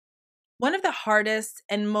One of the hardest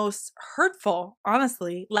and most hurtful,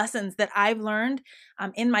 honestly, lessons that I've learned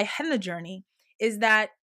in my henna journey is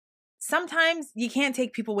that sometimes you can't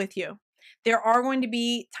take people with you. There are going to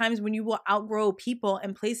be times when you will outgrow people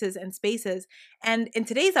and places and spaces. And in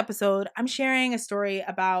today's episode, I'm sharing a story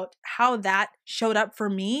about how that showed up for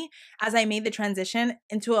me as I made the transition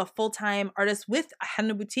into a full time artist with a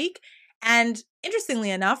henna boutique. And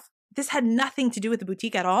interestingly enough, this had nothing to do with the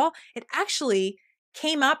boutique at all. It actually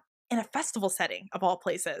came up in a festival setting of all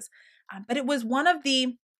places. But it was one of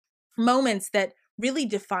the moments that really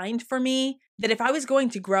defined for me that if I was going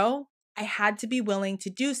to grow, I had to be willing to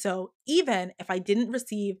do so, even if I didn't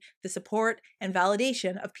receive the support and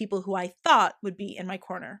validation of people who I thought would be in my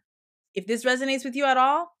corner. If this resonates with you at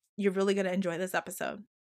all, you're really going to enjoy this episode.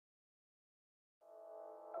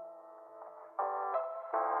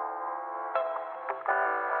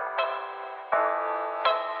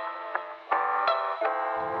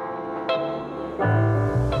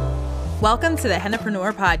 Welcome to the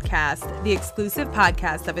Hennapreneur Podcast, the exclusive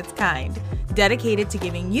podcast of its kind, dedicated to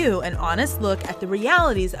giving you an honest look at the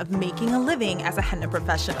realities of making a living as a henna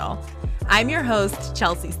professional. I'm your host,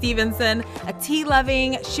 Chelsea Stevenson, a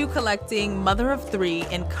tea-loving, shoe-collecting mother of three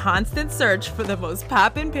in constant search for the most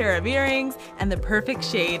poppin' pair of earrings and the perfect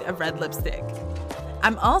shade of red lipstick.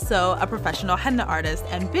 I'm also a professional henna artist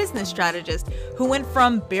and business strategist who went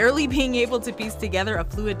from barely being able to piece together a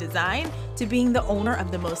fluid design to being the owner of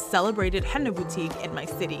the most celebrated henna boutique in my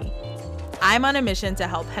city. I'm on a mission to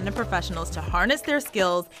help henna professionals to harness their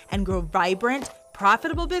skills and grow vibrant,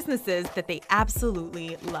 profitable businesses that they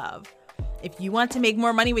absolutely love. If you want to make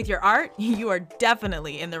more money with your art, you are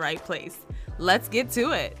definitely in the right place. Let's get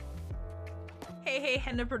to it. Hey,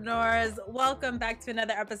 Hennapreneurs. Welcome back to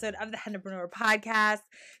another episode of the Hennapreneur Podcast.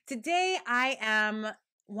 Today, I am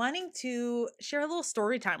wanting to share a little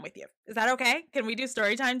story time with you. Is that okay? Can we do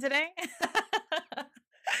story time today?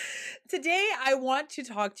 Today, I want to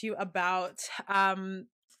talk to you about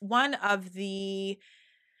one of the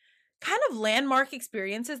kind of landmark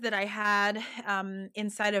experiences that I had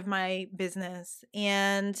inside of my business.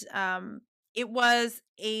 And it was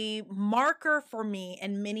a marker for me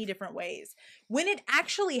in many different ways. When it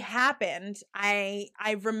actually happened, I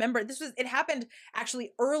remember it happened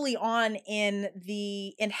actually early on in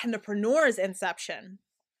Hennapreneur's inception.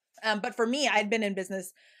 But for me, I'd been in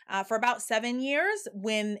business for about 7 years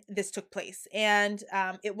when this took place. And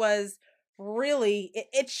it was really,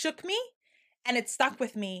 it shook me and it stuck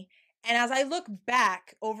with me. And as I look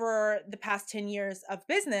back over the past 10 years of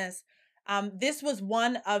business, this was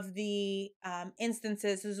one of the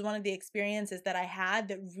instances, this was one of the experiences that I had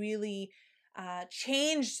that really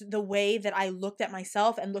changed the way that I looked at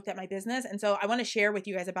myself and looked at my business. And so I want to share with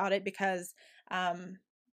you guys about it because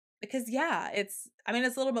yeah, it's a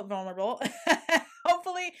little bit vulnerable.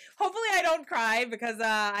 hopefully I don't cry because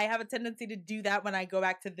I have a tendency to do that when I go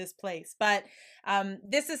back to this place. But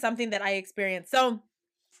this is something that I experienced. So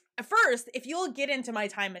first, if you'll get into my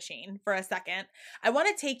time machine for a second, I want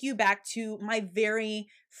to take you back to my very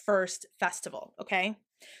first festival, okay?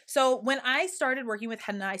 So when I started working with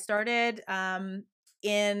henna, I started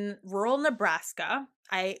in rural Nebraska.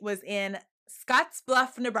 I was in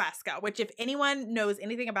Scottsbluff, Nebraska, which if anyone knows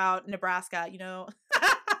anything about Nebraska, you know,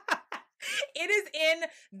 it is in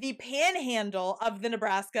the panhandle of the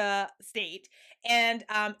Nebraska state. And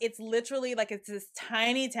it's literally like it's this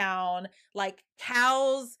tiny town, like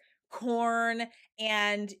cows, corn,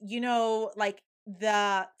 and like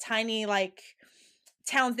the tiny like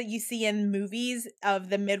towns that you see in movies of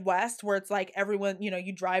the Midwest where it's like everyone,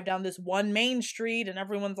 you drive down this one main street and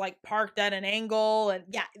everyone's like parked at an angle. And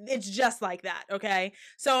yeah, it's just like that. Okay.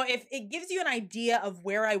 So if it gives you an idea of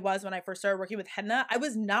where I was when I first started working with henna, I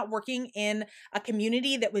was not working in a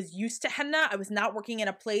community that was used to henna. I was not working in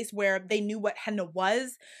a place where they knew what henna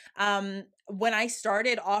was. When I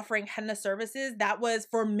started offering henna services, that was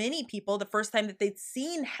for many people the first time that they'd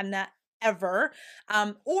seen henna ever,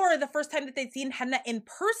 or the first time that they'd seen henna in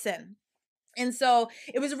person. And so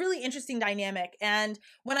it was a really interesting dynamic. And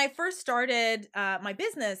when I first started my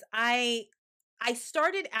business, I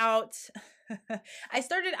started out I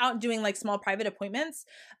started out doing like small private appointments.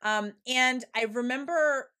 And I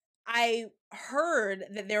remember I heard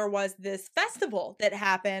that there was this festival that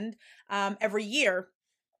happened every year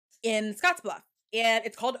in Scottsbluff. And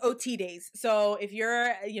it's called OT Days. So if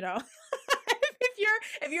you're,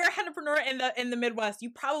 if you're a hennapreneur in the Midwest,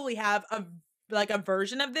 you probably have a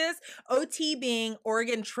version of this. OT being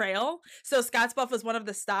Oregon Trail. So Scottsbluff was one of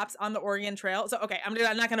the stops on the Oregon Trail. So okay, I'm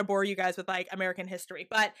not going to bore you guys with like American history,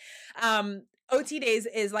 but OT Days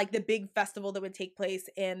is like the big festival that would take place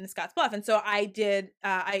in Scottsbluff. And so I did,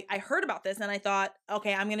 I heard about this and I thought,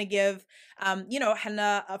 okay, I'm going to give,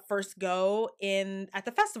 henna a first go at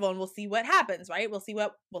the festival and we'll see what happens, right? We'll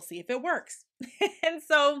see if it works. And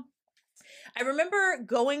so I remember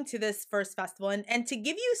going to this first festival and to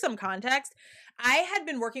give you some context, I had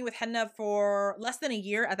been working with henna for less than a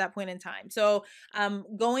year at that point in time. So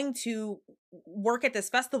going to work at this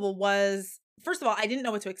festival was, first of all, I didn't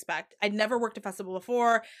know what to expect. I'd never worked a festival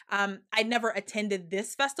before. I'd never attended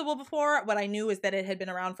this festival before. What I knew is that it had been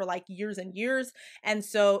around for like years and years. And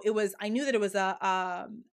so I knew that it was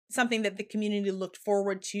something that the community looked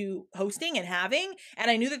forward to hosting and having.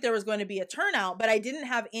 And I knew that there was going to be a turnout, but I didn't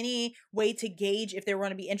have any way to gauge if they were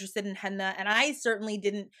going to be interested in henna. And I certainly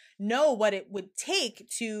didn't know what it would take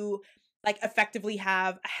to like effectively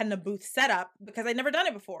have a henna booth set up because I'd never done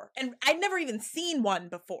it before. And I'd never even seen one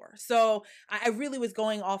before. So I really was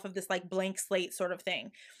going off of this like blank slate sort of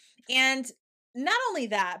thing. And not only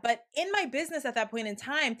that, but in my business at that point in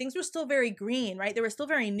time, things were still very green, right? They were still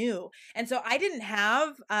very new. And so I didn't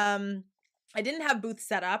have booths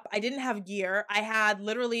set up. I didn't have gear. I had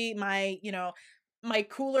literally my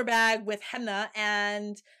cooler bag with henna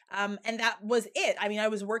and that was it. I mean, I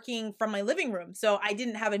was working from my living room, so I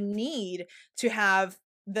didn't have a need to have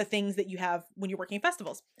the things that you have when you're working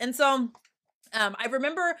festivals. And so I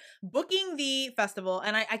remember booking the festival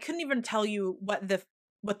and I couldn't even tell you what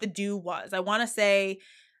the due was. I want to say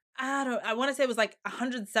it was like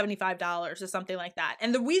 $175 or something like that.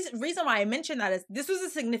 And the reason why I mentioned that is this was a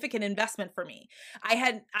significant investment for me.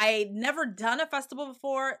 I never done a festival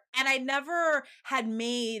before and I never had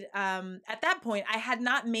made, at that point, I had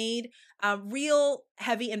not made real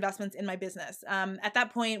heavy investments in my business. At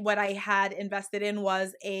that point, what I had invested in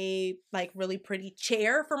was a like really pretty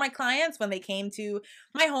chair for my clients when they came to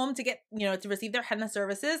my home to get, to receive their henna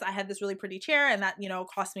services. I had this really pretty chair and that,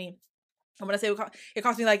 cost me, I'm going to say it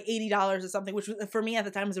cost me like $80 or something, which for me at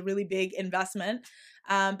the time was a really big investment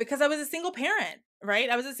because I was a single parent, right?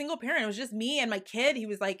 I was a single parent. It was just me and my kid. He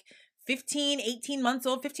was like 15 months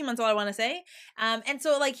old, I want to say. And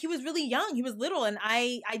so like he was really young, he was little and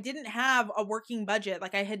I didn't have a working budget.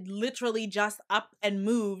 Like I had literally just up and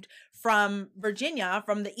moved from Virginia,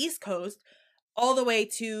 from the East Coast all the way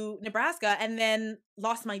to Nebraska and then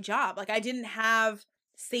lost my job. Like I didn't have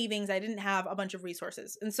savings. I didn't have a bunch of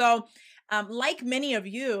resources. And so like many of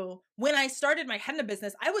you, when I started my henna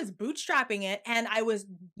business, I was bootstrapping it and I was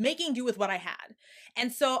making do with what I had.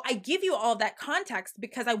 And so I give you all that context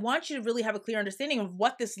because I want you to really have a clear understanding of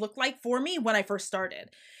what this looked like for me when I first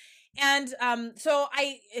started. And so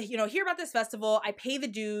I, hear about this festival, I pay the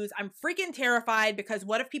dues, I'm freaking terrified because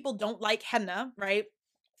what if people don't like henna, right?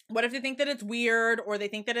 What if they think that it's weird or they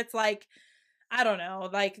think that it's like, I don't know,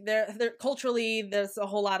 like they're culturally, there's a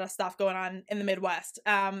whole lot of stuff going on in the Midwest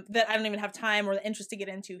that I don't even have time or the interest to get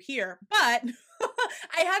into here. But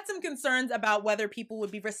I had some concerns about whether people would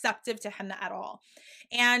be receptive to henna at all.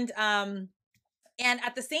 And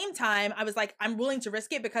at the same time, I was like, I'm willing to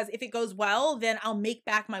risk it because if it goes well, then I'll make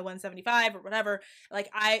back my 175 or whatever. Like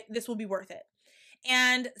this will be worth it.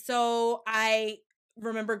 And so I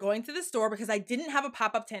remember going to the store because I didn't have a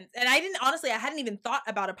pop-up tent. And I hadn't even thought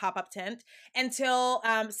about a pop-up tent until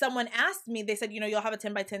someone asked me. They said, you'll have a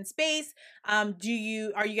 10 by 10 space. Are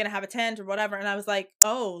you going to have a tent or whatever? And I was like,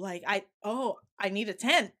 I need a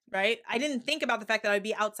tent, right? I didn't think about the fact that I'd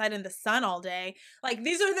be outside in the sun all day. Like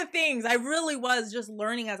these are the things I really was just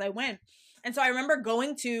learning as I went. And so I remember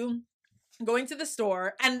going to the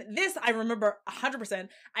store, and this I remember 100%.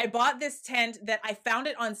 I bought this tent that I found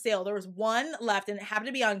it on sale. There was one left and it happened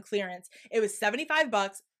to be on clearance. It was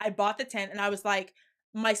 $75. I bought the tent and I was like,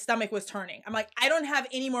 my stomach was turning. I'm like, I don't have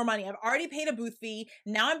any more money. I've already paid a booth fee.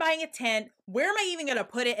 Now I'm buying a tent. Where am I even going to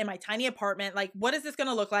put it in my tiny apartment? Like, what is this going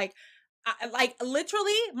to look like?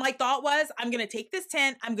 Literally my thought was, I'm going to take this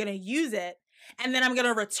tent, I'm going to use it, and then I'm going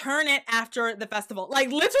to return it after the festival. Like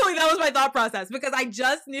literally that was my thought process because I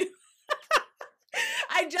just knew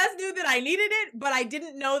that I needed it, but I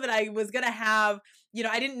didn't know that I was going to have,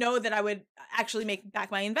 I didn't know that I would actually make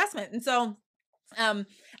back my investment. And so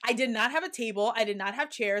I did not have a table. I did not have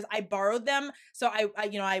chairs. I borrowed them. So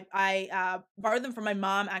I borrowed them from my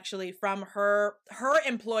mom, actually, from her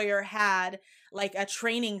employer had like a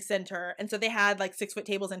training center. And so they had like 6-foot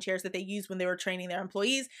tables and chairs that they used when they were training their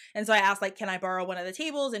employees. And so I asked like, can I borrow one of the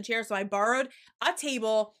tables and chairs? So I borrowed a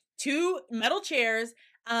table, 2 metal chairs,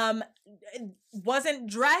 wasn't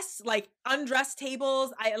dressed, like undressed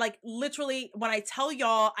tables. I like literally, when I tell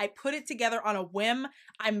y'all I put it together on a whim,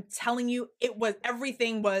 I'm telling you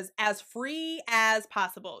everything was as free as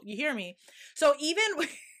possible. You hear me? So even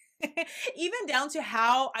Even down to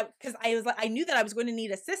how because I was like, I knew that I was going to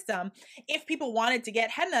need a system. If people wanted to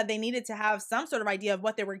get henna, they needed to have some sort of idea of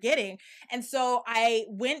what they were getting. And so I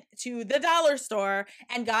went to the dollar store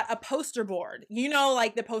and got a poster board,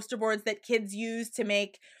 like the poster boards that kids use to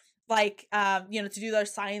make, like, to do their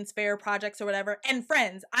science fair projects or whatever. And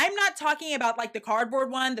friends, I'm not talking about like the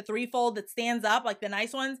cardboard one, the threefold that stands up, like the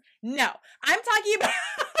nice ones. No, I'm talking about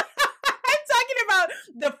I'm talking about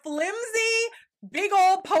the flimsy, big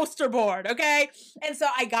old poster board. Okay. And so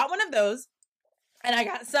I got one of those. And I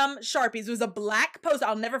got some Sharpies. It was a black poster.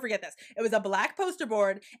 I'll never forget this. It was a black poster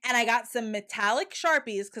board. And I got some metallic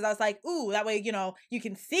Sharpies because I was like, ooh, that way, you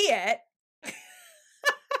can see it.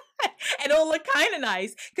 And it'll look kind of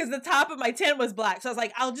nice because the top of my tent was black. So I was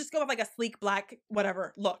like, I'll just go with like a sleek black,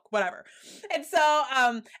 whatever look, whatever. And so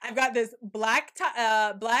I've got this black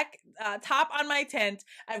top on my tent.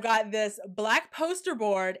 I've got this black poster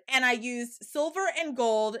board, and I used silver and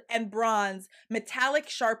gold and bronze metallic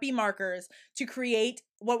Sharpie markers to create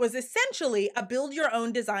what was essentially a build your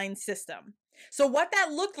own design system. So what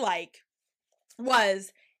that looked like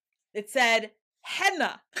was, it said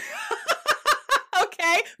henna.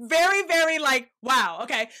 Okay. Very, very like, wow.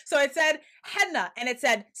 Okay. So it said henna, and it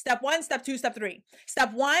said step 1, step 2, step 3.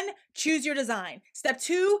 Step 1, choose your design. Step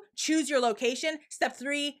 2, choose your location. Step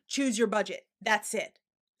 3, choose your budget. That's it.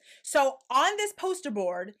 So on this poster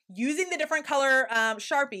board, using the different color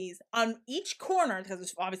Sharpies on each corner, because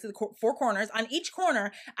it's obviously the 4 corners, on each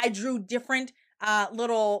corner, I drew different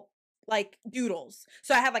little like doodles.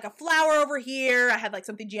 So I had like a flower over here. I had like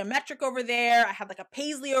something geometric over there. I had like a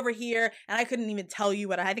paisley over here. And I couldn't even tell you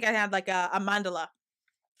what I think I had like a mandala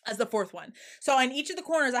as the 4th one. So in each of the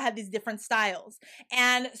corners, I had these different styles.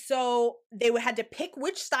 And so they had to pick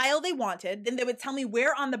which style they wanted. Then they would tell me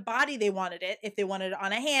where on the body they wanted it, if they wanted it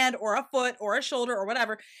on a hand or a foot or a shoulder or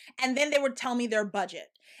whatever. And then they would tell me their budget.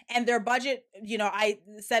 And their budget, I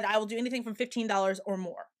said, I will do anything from $15 or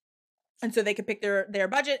more. And so they could pick their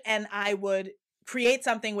budget, and I would create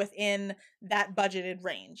something within that budgeted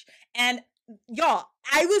range. And y'all,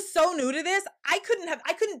 I was so new to this. I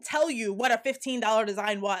couldn't tell you what a $15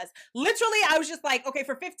 design was. Literally, I was just like, okay,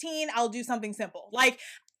 for 15, I'll do something simple. Like,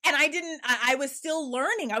 and I was still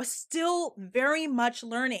learning. I was still very much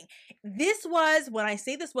learning. When I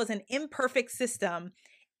say this was an imperfect system,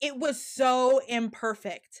 it was so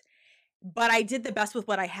imperfect. But I did the best with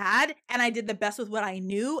what I had, and I did the best with what I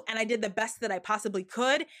knew, and I did the best that I possibly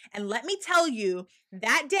could. And let me tell you,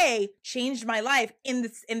 that day changed my life in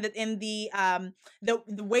the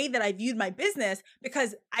way that I viewed my business,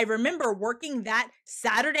 because I remember working that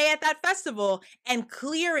Saturday at that festival and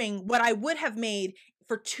clearing what I would have made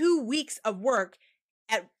for 2 weeks of work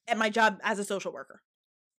at my job as a social worker.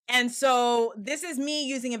 And so this is me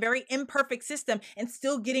using a very imperfect system and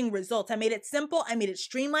still getting results. I made it simple. I made it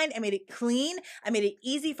streamlined. I made it clean. I made it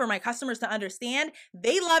easy for my customers to understand.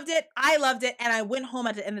 They loved it. I loved it. And I went home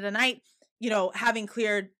at the end of the night, having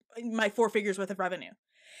cleared my 4 figures worth of revenue.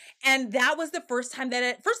 And that was the first time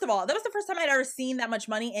first of all, that was the first time I'd ever seen that much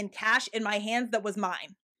money in cash in my hands that was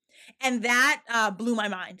mine. And that blew my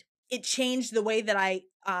mind. It changed the way that I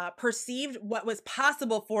perceived what was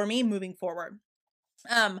possible for me moving forward.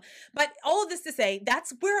 But all of this to say,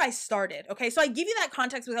 that's where I started. Okay. So I give you that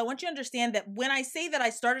context because I want you to understand that when I say that I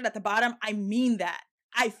started at the bottom, I mean that.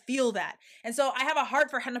 I feel that. And so I have a heart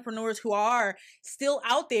for hennapreneurs who are still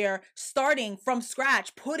out there starting from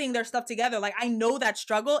scratch, putting their stuff together. Like, I know that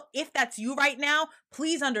struggle. If that's you right now,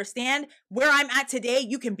 please understand where I'm at today.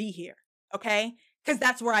 You can be here. Okay. Because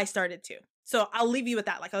that's where I started too. So I'll leave you with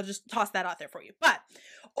that. Like, I'll just toss that out there for you. But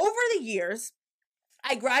over the years,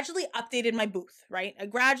 I gradually updated my booth, right? I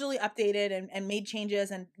gradually updated and made changes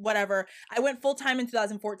and whatever. I went full time in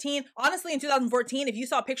 2014. Honestly, in 2014, if you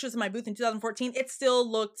saw pictures of my booth in 2014, it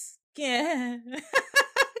still looks kind of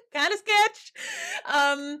sketch.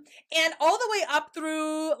 And all the way up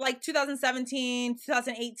through like 2017,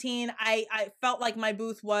 2018, I felt like my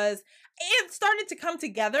booth it started to come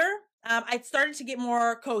together. I started to get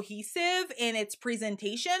more cohesive in its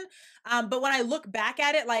presentation. But when I look back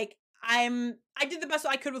at it, like, I did the best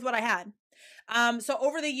I could with what I had. So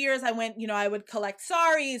over the years, I went, I would collect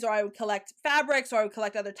saris, or I would collect fabrics, or I would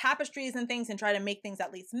collect other tapestries and things and try to make things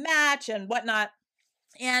at least match and whatnot.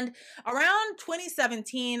 And around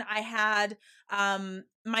 2017, I had,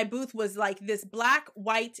 my booth was like this black,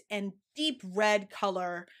 white, and deep red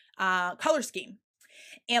color scheme,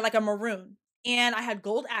 and like a maroon. And I had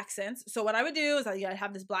gold accents. So what I would do is I'd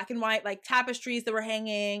have this black and white like tapestries that were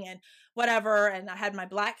hanging and whatever. And I had my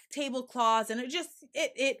black tablecloths, and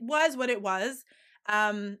it was what it was.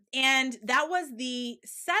 And that was the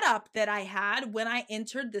setup that I had when I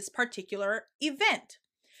entered this particular event.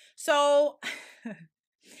 So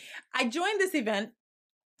I joined this event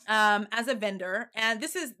as a vendor, and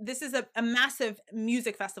this is a massive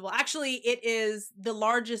music festival. Actually, it is the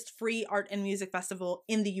largest free art and music festival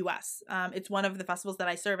in the US. It's one of the festivals that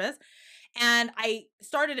I service, and I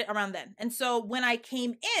started it around then. And so when I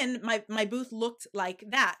came in, my booth looked like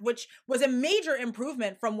that, which was a major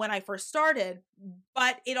improvement from when I first started,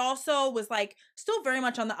 but it also was like still very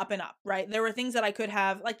much on the up and up, right? There were things that I could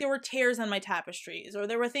have, like there were tears on my tapestries, or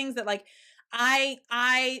there were things that like I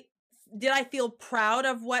did I feel proud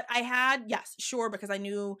of what I had? Yes, sure, because I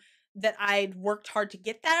knew that I'd worked hard to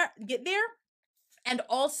get there. And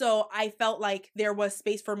also, I felt like there was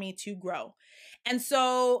space for me to grow. And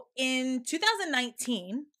so in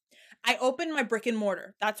 2019, I opened my brick and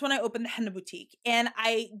mortar. That's when I opened the Henna Boutique. And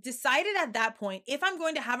I decided at that point, if I'm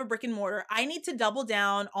going to have a brick and mortar, I need to double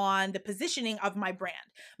down on the positioning of my brand.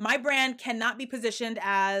 My brand cannot be positioned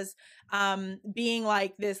as being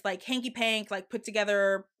like this, like hanky pank, like put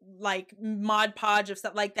together, like mod podge of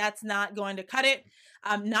stuff. Like that's not going to cut it.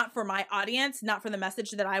 Not for my audience, not for the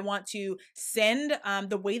message that I want to send,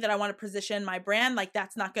 the way that I want to position my brand. Like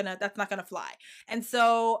that's not gonna fly. And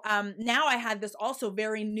so now I had this also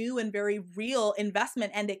very new and very real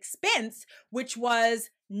investment and expense, which was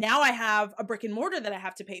now I have a brick and mortar that I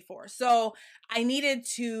have to pay for. So I needed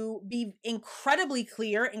to be incredibly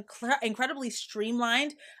clear, incredibly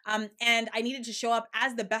streamlined, and I needed to show up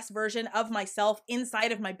as the best version of myself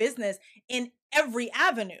inside of my business in every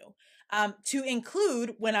avenue, to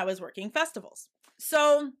include when I was working festivals.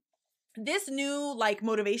 So this new like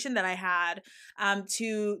motivation that I had,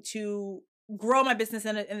 to grow my business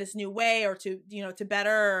in this new way, or to to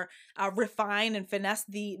better refine and finesse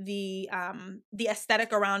the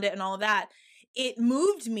aesthetic around it and all of that, it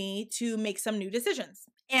moved me to make some new decisions.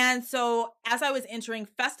 And so as I was entering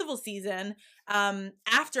festival season,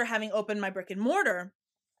 after having opened my brick and mortar,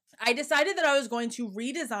 I decided that I was going to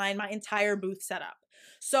redesign my entire booth setup.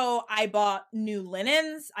 So I bought new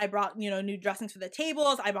linens, I brought, new dressings for the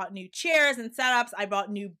tables, I bought new chairs and setups, I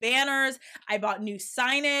bought new banners, I bought new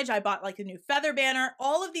signage, I bought like a new feather banner,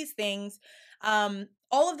 all of these things.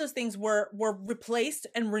 All of those things were replaced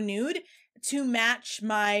and renewed to match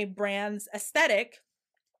my brand's aesthetic.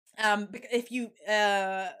 If you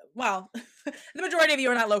well, the majority of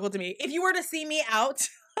you are not local to me. If you were to see me out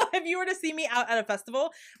if you were to see me out at a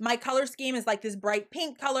festival, my color scheme is like this bright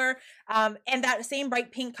pink color, and that same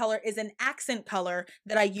bright pink color is an accent color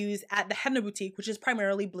that I use at the Henna Boutique, which is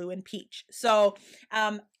primarily blue and peach. So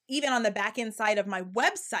even on the back end side of my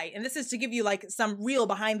website, and this is to give you like some real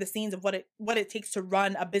behind the scenes of what it takes to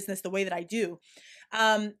run a business the way that I do,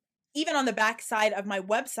 even on the back side of my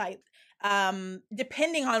website,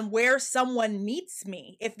 depending on where someone meets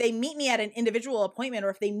me, if they meet me at an individual appointment, or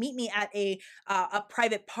if they meet me at a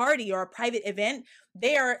private party or a private event,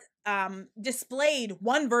 they are displayed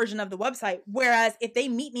one version of the website, whereas if they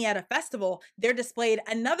meet me at a festival, they're displayed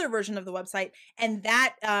another version of the website, and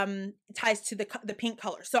that ties to the pink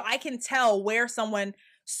color. So I can tell where someone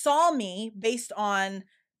saw me based on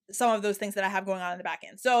some of those things that I have going on in the back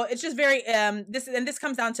end. So it's just very this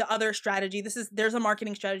comes down to other strategy. There's a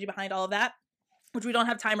marketing strategy behind all of that, which we don't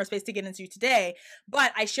have time or space to get into today,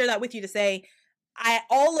 but I share that with you to say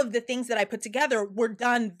all of the things that I put together were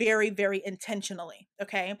done very, very intentionally.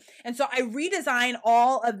 Okay. And so I redesign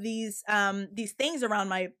all of these things around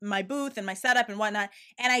my booth and my setup and whatnot.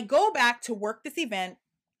 And I go back to work this event.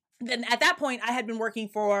 Then at that point I had been working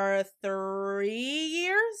for 3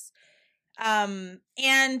 years.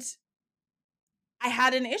 And I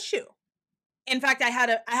had an issue. In fact, I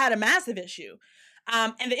had a massive issue.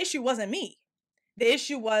 And the issue wasn't me. The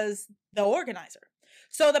issue was the organizer.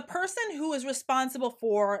 So the person who was responsible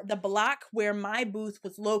for the block where my booth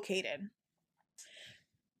was located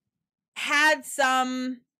had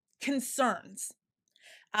some concerns.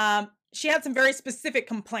 She had some very specific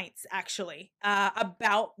complaints, actually,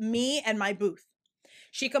 about me and my booth.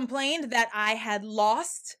 She complained that I had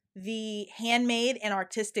lost the handmade and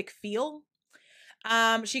artistic feel.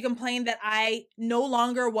 She complained that I no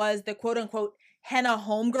longer was the quote unquote henna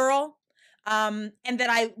homegirl, and that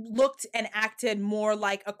I looked and acted more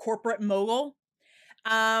like a corporate mogul.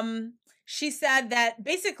 She said that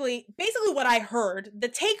basically what I heard, the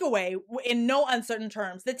takeaway, in no uncertain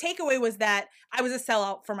terms, the takeaway was that I was a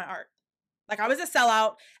sellout for my art. Like I was a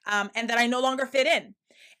sellout, and that I no longer fit in.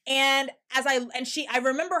 And I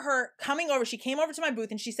remember her coming over, she came over to my booth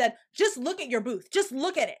and she said, just look at your booth. Just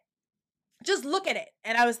look at it. Just look at it.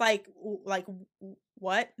 And I was like,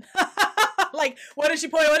 what? Like, what is she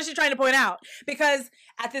trying to point out? Because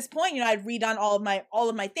at this point, I'd redone all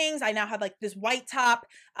of my things. I now had like this white top,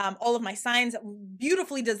 all of my signs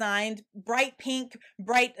beautifully designed, bright pink,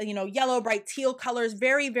 bright, yellow, bright teal colors,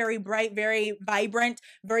 very, very bright, very vibrant,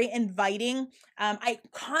 very inviting. I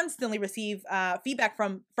constantly receive feedback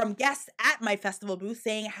from guests at my festival booth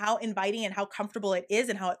saying how inviting and how comfortable it is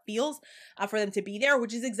and how it feels for them to be there,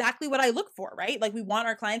 which is exactly what I look for, right? Like, we want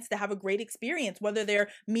our clients to have a great experience, whether they're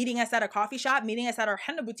meeting us at a coffee shop, meeting us at our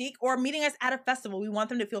henna boutique, or meeting us at a festival. We want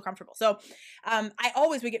them to feel comfortable. So I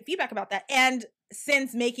always would get feedback about that. And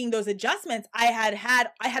since making those adjustments, I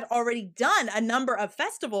had already done a number of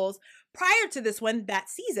festivals prior to this one that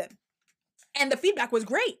season. And the feedback was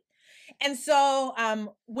great. And so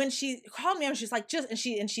when she called me, I was just like, and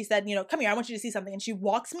she said, come here, I want you to see something. And she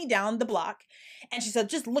walks me down the block and she said,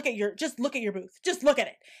 just look at your booth. Just look at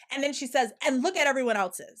it. And then she says, and look at everyone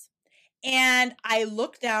else's. And I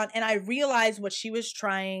looked down and I realized what she was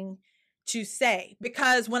trying to say,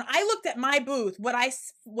 because when I looked at my booth, what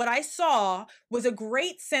I saw was a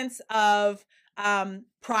great sense of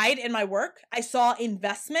pride in my work. I saw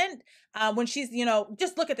investment when she's,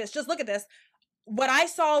 just look at this, just look at this. What I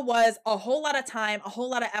saw was a whole lot of time, a whole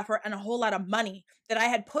lot of effort, and a whole lot of money that I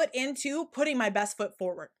had put into putting my best foot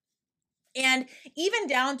forward. And even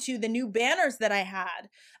down to the new banners that I had,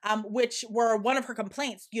 which were one of her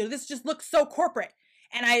complaints. This just looks so corporate.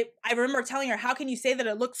 And I remember telling her, how can you say that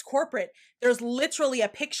it looks corporate? There's literally a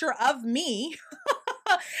picture of me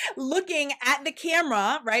looking at the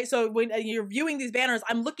camera, right? So when you're viewing these banners,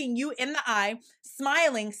 I'm looking you in the eye,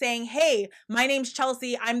 smiling, saying, hey, my name's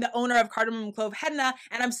Chelsea. I'm the owner of Cardamom Clove Henna,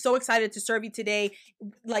 and I'm so excited to serve you today.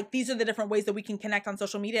 Like, these are the different ways that we can connect on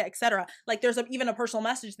social media, etc. Like, there's even a personal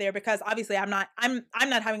message there, because obviously I'm not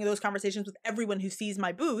having those conversations with everyone who sees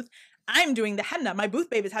my booth. I'm doing the henna. My booth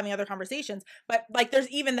babe is having other conversations, but like, there's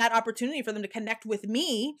even that opportunity for them to connect with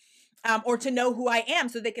me, or to know who I am,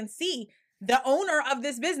 so they can see the owner of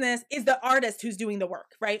this business is the artist who's doing the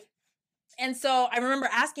work, right? And so I remember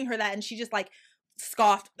asking her that, and she just like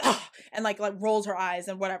scoffed and like rolls her eyes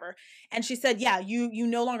and whatever. And she said, yeah, you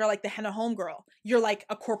no longer like the henna homegirl. You're like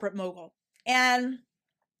a corporate mogul. And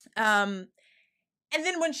then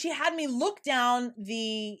when she had me look down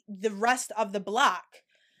the rest of the block,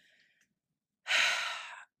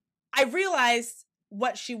 I realized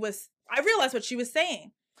what she was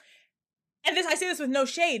saying. And I say this with no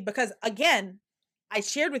shade, because again, I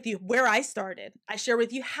shared with you where I started. I shared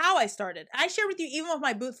with you how I started. I shared with you even with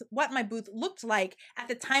my booth, what my booth looked like at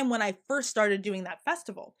the time when I first started doing that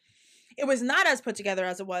festival. It was not as put together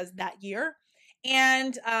as it was that year.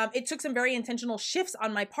 And it took some very intentional shifts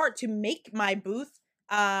on my part to make my booth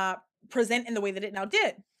present in the way that it now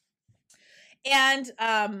did. And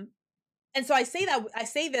so I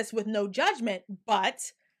say this with no judgment,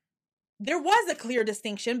 but there was a clear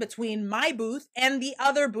distinction between my booth and the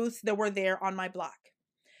other booths that were there on my block.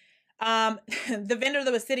 The vendor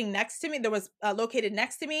that was sitting next to me, that was located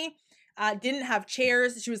next to me, didn't have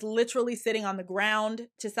chairs. She was literally sitting on the ground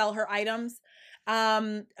to sell her items.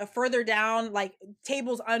 Further down, like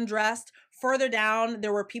tables undressed. Further down,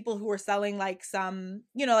 there were people who were selling like some,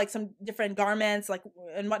 like some different garments, like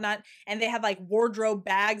and whatnot. And they had like wardrobe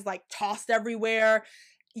bags like tossed everywhere.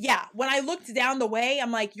 Yeah, when I looked down the way,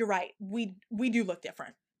 I'm like, you're right. We do look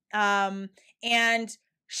different. And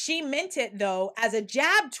she meant it though as a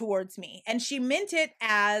jab towards me, and she meant it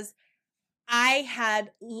as I'd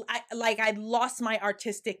lost my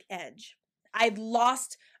artistic edge. I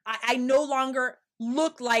no longer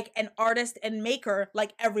look like an artist and maker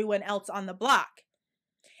like everyone else on the block.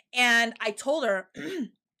 And I told her,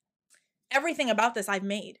 everything about this I've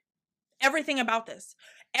made. Everything about this.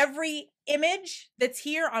 Every image that's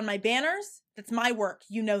here on my banners, that's my work.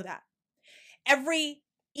 You know that.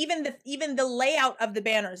 Even the layout of the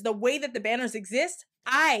banners, the way that the banners exist,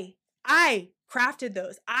 I crafted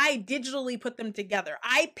those. I digitally put them together.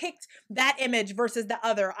 I picked that image versus the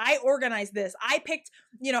other. I organized this. I picked,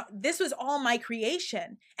 this was all my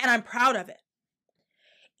creation, and I'm proud of it.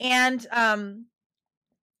 And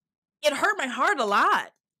it hurt my heart a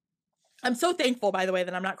lot. I'm so thankful, by the way,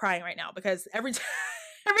 that I'm not crying right now, because every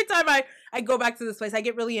time I go back to this place, I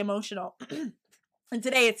get really emotional. And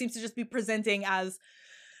today it seems to just be presenting as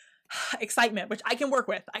excitement, which I can work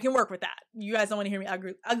with. I can work with that. You guys don't want to hear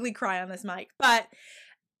me ugly cry on this mic, but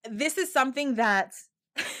this is something that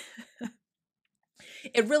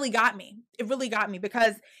it really got me. It really got me,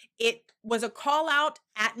 because it was a call out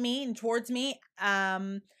at me and towards me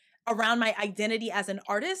around my identity as an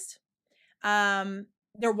artist.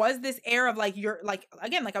 There was this air of like, you're like,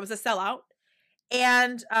 again, like I was a sellout.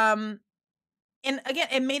 And again,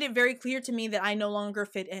 it made it very clear to me that I no longer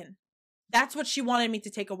fit in. That's what she wanted me to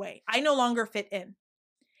take away. I no longer fit in.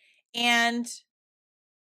 And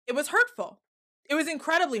it was hurtful. It was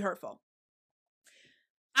incredibly hurtful.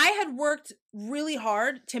 I had worked really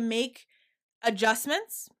hard to make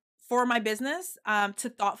adjustments for my business, to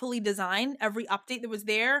thoughtfully design every update that was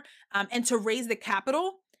there, and to raise the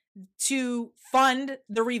capital to fund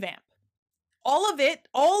the revamp. All of it,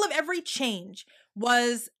 all of every change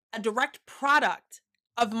was a direct product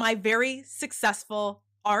of my very successful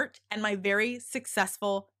art and my very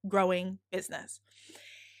successful growing business.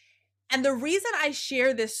 And the reason I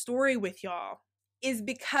share this story with y'all is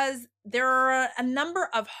because there are a number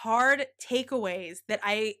of hard takeaways that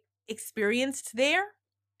I experienced there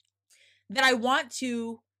that I want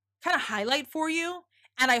to kind of highlight for you.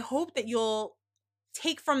 And I hope that you'll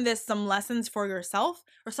take from this some lessons for yourself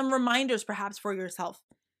or some reminders perhaps for yourself.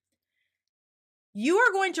 You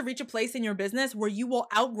are going to reach a place in your business where you will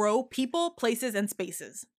outgrow people, places, and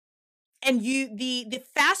spaces. And the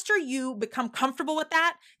faster you become comfortable with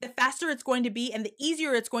that, the faster it's going to be and the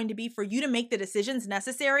easier it's going to be for you to make the decisions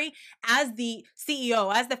necessary as the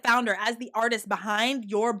CEO, as the founder, as the artist behind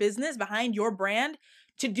your business, behind your brand,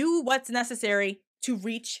 to do what's necessary to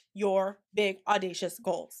reach your big, audacious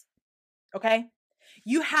goals. Okay?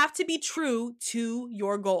 You have to be true to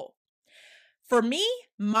your goal. For me,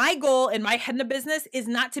 my goal in my Hedna business is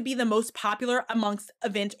not to be the most popular amongst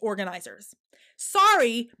event organizers.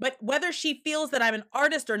 Sorry, but whether she feels that I'm an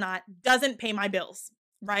artist or not doesn't pay my bills,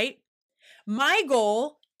 right? My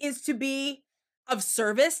goal is to be of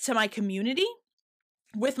service to my community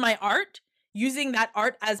with my art, using that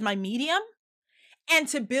art as my medium, and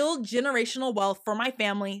to build generational wealth for my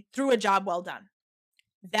family through a job well done.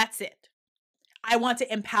 That's it. I want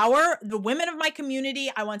to empower the women of my community.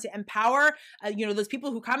 I want to empower, those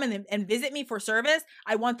people who come and visit me for service.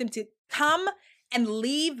 I want them to come and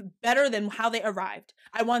leave better than how they arrived.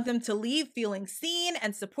 I want them to leave feeling seen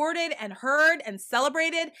and supported and heard and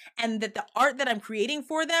celebrated, and that the art that I'm creating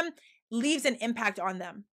for them leaves an impact on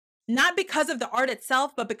them. Not because of the art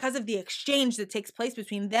itself, but because of the exchange that takes place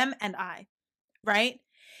between them and I, right?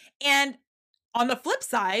 And on the flip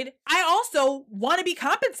side, I also want to be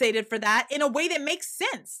compensated for that in a way that makes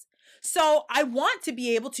sense. So I want to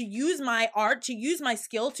be able to use my art, to use my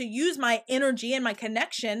skill, to use my energy and my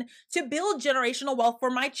connection to build generational wealth for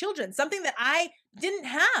my children, something that I didn't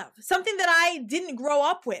have, something that I didn't grow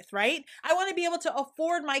up with, right? I want to be able to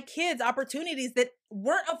afford my kids opportunities that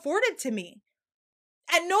weren't afforded to me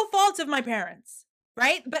at no fault of my parents.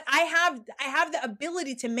 Right? But I have the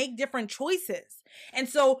ability to make different choices. And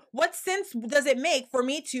so what sense does it make for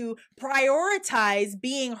me to prioritize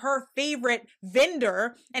being her favorite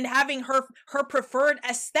vendor and having her preferred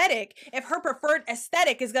aesthetic if her preferred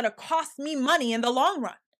aesthetic is going to cost me money in the long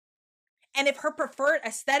run? And if her preferred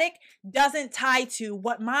aesthetic doesn't tie to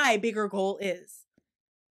what my bigger goal is?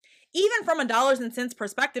 Even from a dollars and cents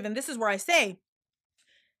perspective, and this is where I say,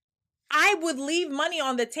 I would leave money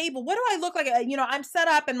on the table. What do I look like? I'm set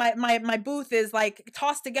up and my booth is like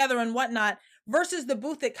tossed together and whatnot versus the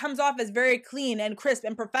booth that comes off as very clean and crisp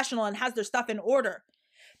and professional and has their stuff in order.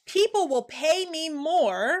 People will pay me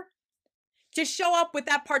more to show up with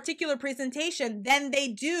that particular presentation than they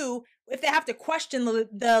do if they have to question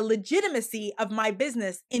the legitimacy of my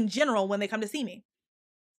business in general when they come to see me.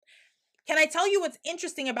 Can I tell you what's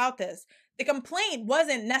interesting about this? The complaint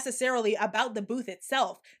wasn't necessarily about the booth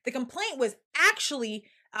itself. The complaint was actually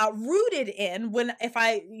rooted in if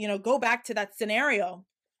I go back to that scenario,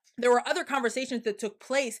 there were other conversations that took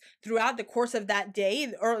place throughout the course of that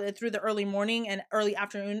day or through the early morning and early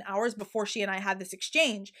afternoon hours before she and I had this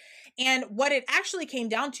exchange. And what it actually came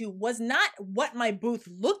down to was not what my booth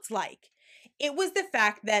looked like. It was the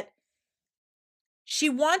fact that she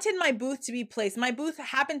wanted my booth to be placed. My booth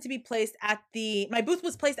happened to be placed my booth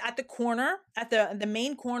was placed at the corner, at the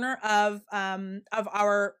main corner of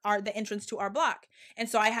the entrance to our block. And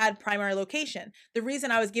so I had primary location. The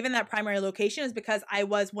reason I was given that primary location is because I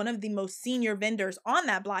was one of the most senior vendors on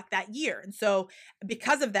that block that year. And so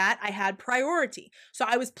because of that, I had priority. So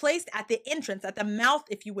I was placed at the entrance, at the mouth,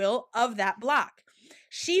 if you will, of that block.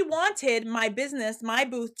 She wanted my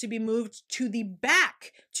booth to be moved to the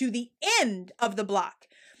back, to the end of the block.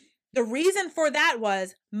 The reason for that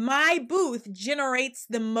was my booth generated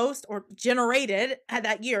at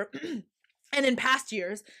that year and in past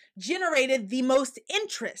years, generated the most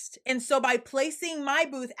interest. And so by placing my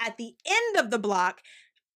booth at the end of the block,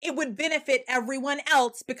 it would benefit everyone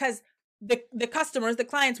else because the customers, the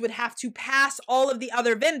clients would have to pass all of the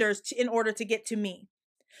other vendors in order to get to me.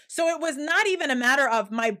 So it was not even a matter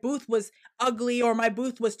of my booth was ugly or my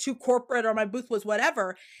booth was too corporate or my booth was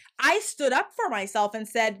whatever. I stood up for myself and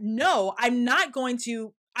said, no, I'm not going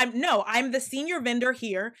to I'm the senior vendor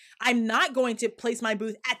here. I'm not going to place my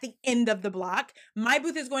booth at the end of the block. My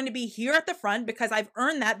booth is going to be here at the front because I've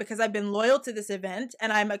earned that, because I've been loyal to this event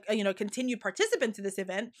and I'm a continued participant to this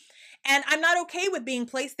event. And I'm not okay with being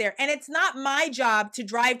placed there. And it's not my job to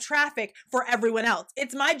drive traffic for everyone else.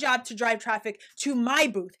 It's my job to drive traffic to my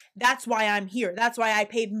booth. That's why I'm here. That's why I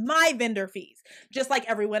paid my vendor fees, just like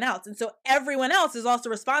everyone else. And so everyone else is also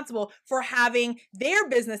responsible for having their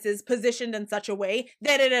businesses positioned in such a way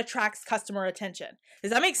that it attracts customer attention.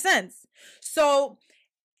 Does that make sense? So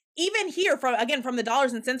even here, from the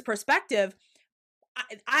dollars and cents perspective,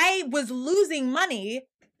 I was losing money.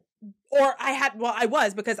 Or I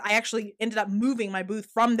was, because I actually ended up moving my booth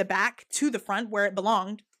from the back to the front where it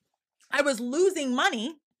belonged. I was losing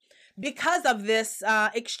money because of this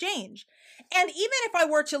exchange. And even if I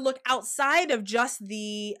were to look outside of just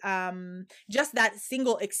that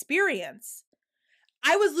single experience,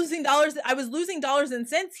 I was losing dollars and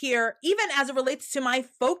cents here, even as it relates to my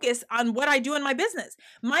focus on what I do in my business.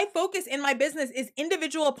 My focus in my business is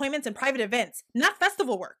individual appointments and private events, not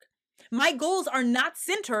festival work. My goals are not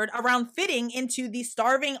centered around fitting into the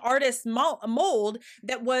starving artist mold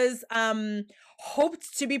that was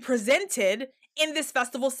hoped to be presented in this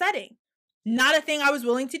festival setting. Not a thing I was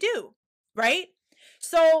willing to do, right?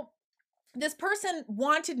 So this person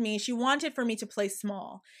she wanted for me to play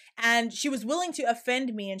small, and she was willing to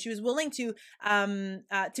offend me, and she was willing to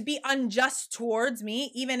be unjust towards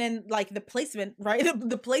me, even in like the placement, right?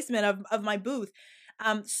 The placement of my booth,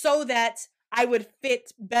 so that I would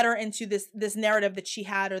fit better into this narrative that she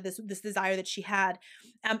had, or this desire that she had.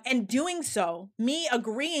 And doing so, me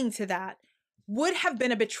agreeing to that, would have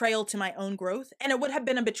been a betrayal to my own growth, and it would have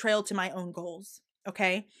been a betrayal to my own goals.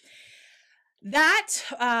 Okay. That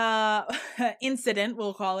incident,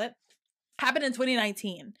 we'll call it, happened in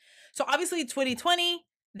 2019. So obviously 2020,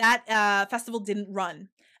 that festival didn't run.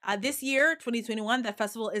 This year, 2021, that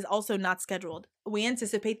festival is also not scheduled. We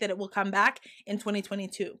anticipate that it will come back in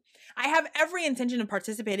 2022. I have every intention of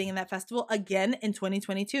participating in that festival again in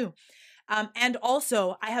 2022. And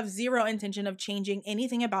also, I have zero intention of changing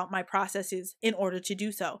anything about my processes in order to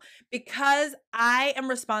do so, because I am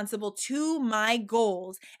responsible to my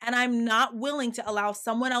goals, and I'm not willing to allow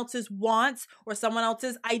someone else's wants or someone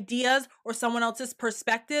else's ideas or someone else's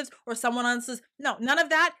perspectives or someone else's, no, none of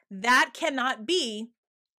that. That cannot be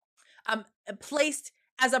placed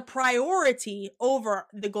as a priority over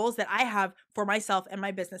the goals that I have for myself and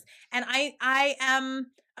my business. And I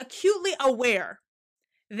am acutely aware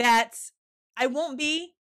that I won't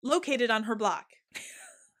be located on her block.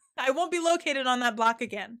 I won't be located on that block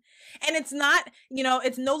again. And it's not,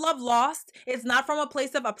 it's no love lost. It's not from a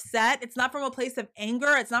place of upset. It's not from a place of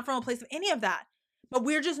anger. It's not from a place of any of that. But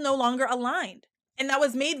we're just no longer aligned. And that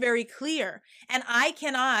was made very clear. And I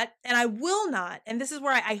cannot, and I will not, and this is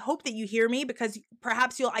where I hope that you hear me, because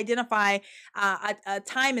perhaps you'll identify a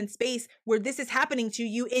time and space where this is happening to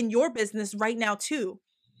you in your business right now too.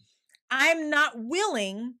 I'm not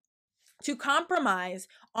willing to compromise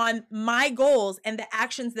on my goals and the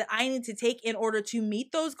actions that I need to take in order to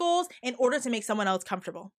meet those goals, in order to make someone else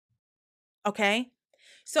comfortable. Okay?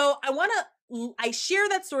 So I share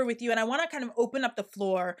that story with you, and I want to kind of open up the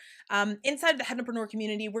floor. Inside the Headpreneur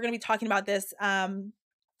community, we're going to be talking about this.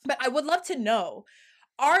 But I would love to know,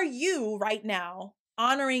 are you right now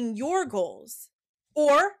honoring your goals,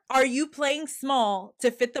 or are you playing small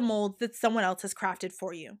to fit the molds that someone else has crafted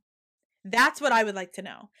for you? That's what I would like to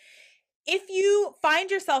know. If you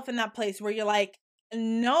find yourself in that place where you're like,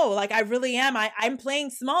 no, like I really am, I'm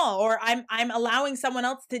playing small, or I'm allowing someone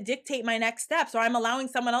else to dictate my next steps, or I'm allowing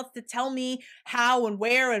someone else to tell me how and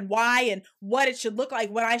where and why and what it should look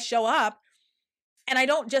like when I show up. And I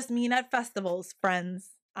don't just mean at festivals,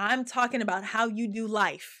 friends. I'm talking about how you do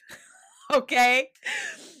life. Okay?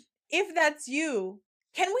 If that's you,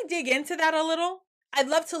 can we dig into that a little? I'd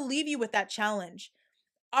love to leave you with that challenge.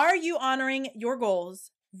 Are you honoring your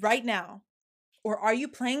goals right now? Or are you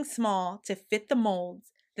playing small to fit the molds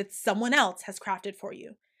that someone else has crafted for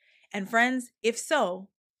you? And friends, if so,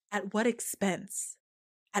 at what expense?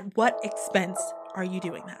 At what expense are you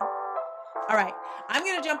doing that? All right, I'm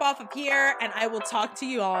going to jump off of here, and I will talk to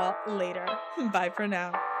you all later. Bye for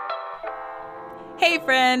now. Hey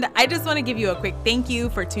friend, I just want to give you a quick thank you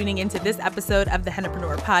for tuning into this episode of the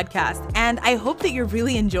Headpreneur podcast, and I hope that you're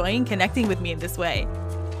really enjoying connecting with me in this way.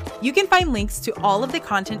 You can find links to all of the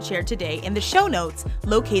content shared today in the show notes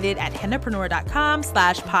located at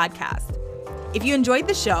hennapreneur.com/podcast. If you enjoyed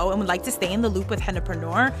the show and would like to stay in the loop with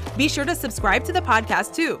Hennapreneur, be sure to subscribe to the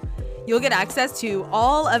podcast too. You'll get access to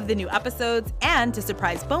all of the new episodes and to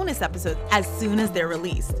surprise bonus episodes as soon as they're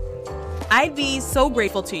released. I'd be so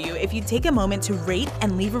grateful to you if you take a moment to rate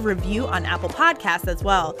and leave a review on Apple Podcasts as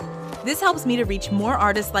well. This helps me to reach more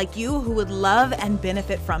artists like you who would love and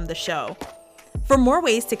benefit from the show. For more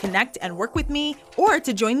ways to connect and work with me, or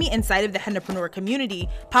to join me inside of the Hennapreneur community,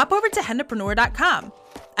 pop over to hennapreneur.com.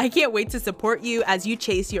 I can't wait to support you as you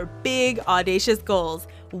chase your big, audacious goals,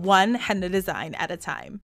 one henna design at a time.